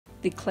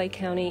The Clay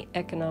County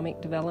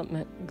Economic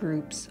Development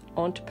Group's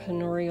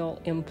Entrepreneurial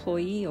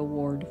Employee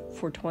Award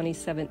for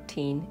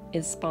 2017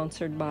 is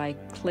sponsored by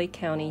Clay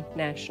County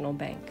National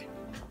Bank.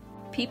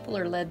 People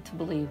are led to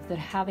believe that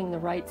having the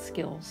right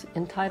skills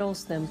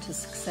entitles them to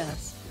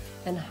success,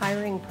 and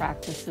hiring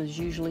practices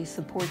usually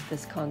support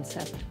this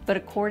concept. But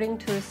according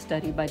to a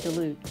study by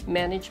Duluth,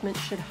 management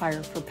should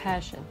hire for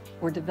passion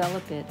or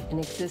develop it in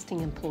existing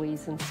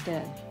employees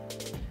instead.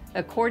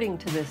 According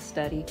to this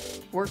study,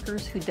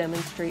 workers who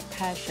demonstrate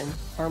passion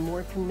are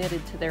more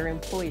committed to their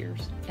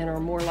employers and are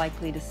more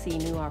likely to see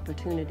new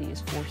opportunities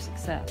for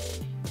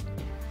success.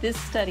 This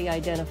study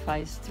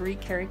identifies 3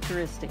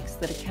 characteristics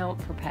that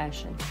account for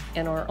passion,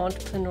 and our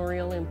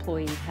entrepreneurial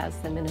employee has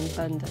them in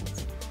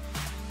abundance.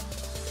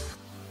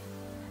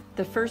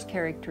 The first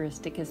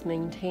characteristic is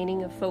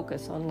maintaining a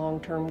focus on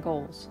long-term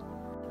goals.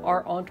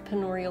 Our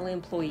entrepreneurial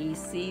employee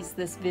sees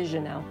this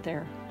vision out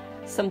there,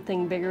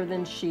 something bigger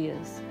than she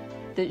is,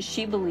 that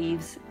she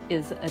believes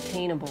is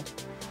attainable,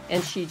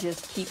 and she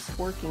just keeps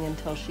working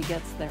until she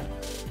gets there.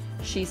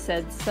 She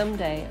said,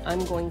 "Someday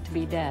I'm going to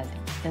be dead,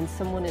 and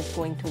someone is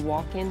going to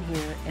walk in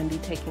here and be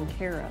taken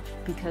care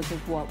of because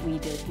of what we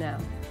did now."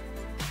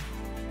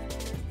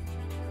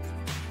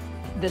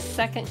 The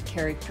second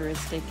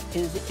characteristic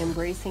is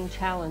embracing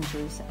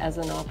challenges as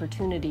an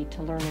opportunity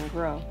to learn and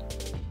grow.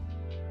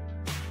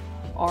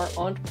 Our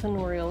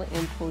entrepreneurial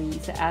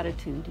employee's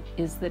attitude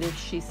is that if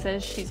she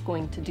says she's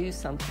going to do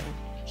something,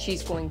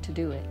 she's going to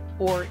do it.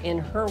 Or in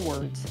her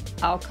words,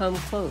 "I'll come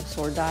close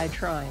or die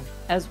trying."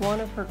 As one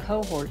of her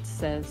cohorts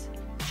says,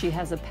 she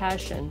has a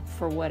passion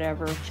for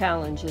whatever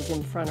challenge is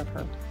in front of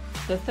her.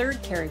 The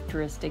third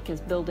characteristic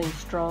is building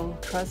strong,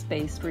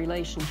 trust-based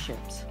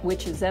relationships,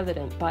 which is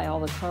evident by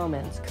all the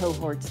comments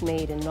cohorts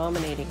made in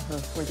nominating her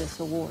for this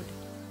award.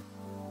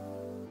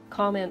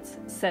 Comments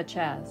such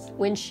as,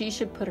 "When she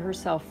should put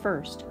herself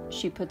first,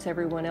 she puts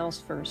everyone else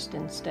first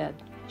instead.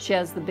 She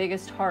has the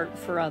biggest heart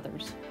for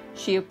others.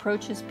 She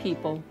approaches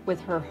people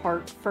with her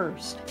heart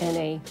first and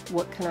a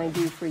 'what can I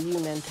do for you'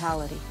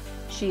 mentality.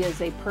 She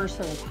is a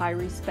person of high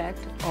respect,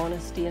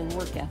 honesty, and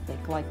work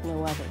ethic like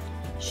no other.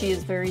 She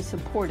is very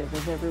supportive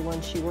of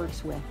everyone she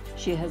works with.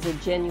 She has a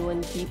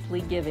genuine,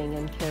 deeply giving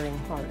and caring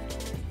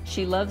heart.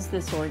 She loves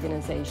this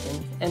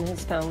organization and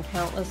has found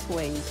countless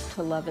ways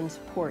to love and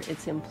support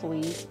its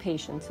employees,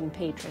 patients, and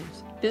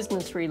patrons.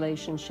 Business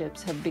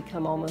relationships have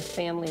become almost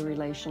family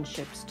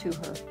relationships to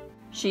her.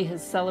 She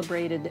has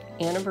celebrated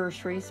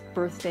anniversaries,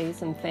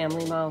 birthdays, and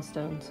family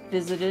milestones,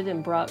 visited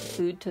and brought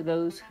food to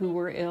those who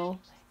were ill,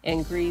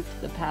 and grieved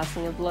the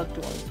passing of loved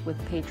ones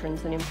with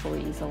patrons and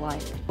employees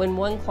alike. When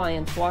one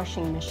client's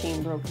washing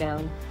machine broke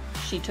down,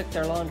 she took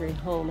their laundry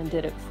home and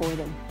did it for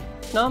them.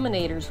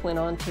 Nominators went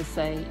on to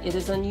say, "It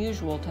is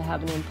unusual to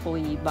have an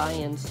employee buy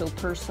in so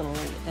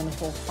personally and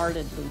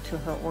wholeheartedly to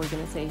her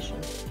organization.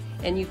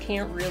 And you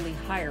can't really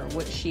hire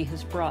what she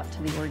has brought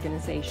to the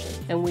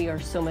organization, and we are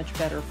so much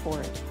better for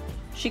it."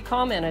 She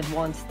commented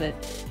once that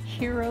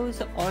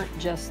heroes aren't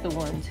just the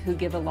ones who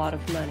give a lot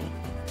of money,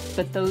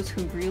 but those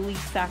who really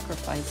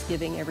sacrifice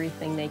giving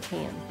everything they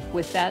can.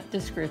 With that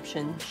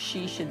description,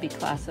 she should be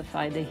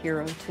classified a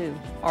hero too.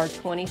 Our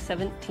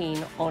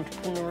 2017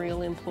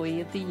 Entrepreneurial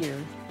Employee of the Year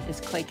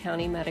is Clay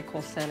County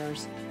Medical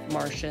Center's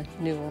Marcia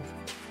Newell.